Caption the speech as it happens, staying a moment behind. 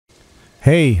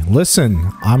Hey,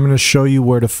 listen, I'm going to show you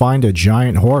where to find a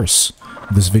giant horse.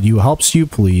 If this video helps you,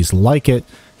 please like it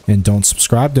and don't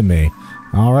subscribe to me.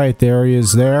 Alright, there he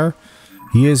is there.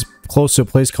 He is close to a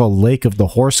place called Lake of the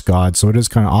Horse God, so it is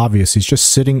kind of obvious. He's just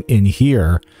sitting in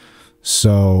here.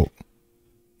 So,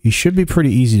 he should be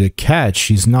pretty easy to catch.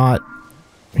 He's not,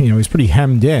 you know, he's pretty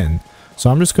hemmed in. So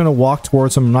I'm just going to walk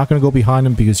towards him. I'm not going to go behind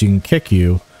him because he can kick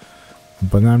you.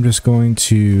 But then I'm just going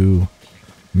to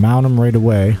mount him right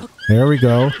away. There we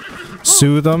go.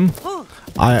 Soothe him.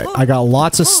 I got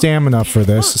lots of stamina for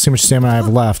this. Let's see how much stamina I have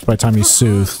left by the time he's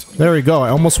soothed. There we go. I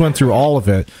almost went through all of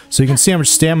it. So you can see how much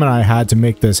stamina I had to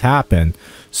make this happen.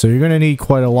 So you're going to need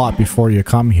quite a lot before you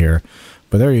come here.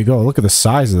 But there you go. Look at the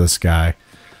size of this guy.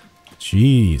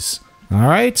 Jeez.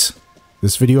 Alright.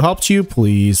 This video helped you.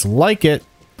 Please like it.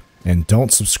 And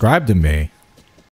don't subscribe to me.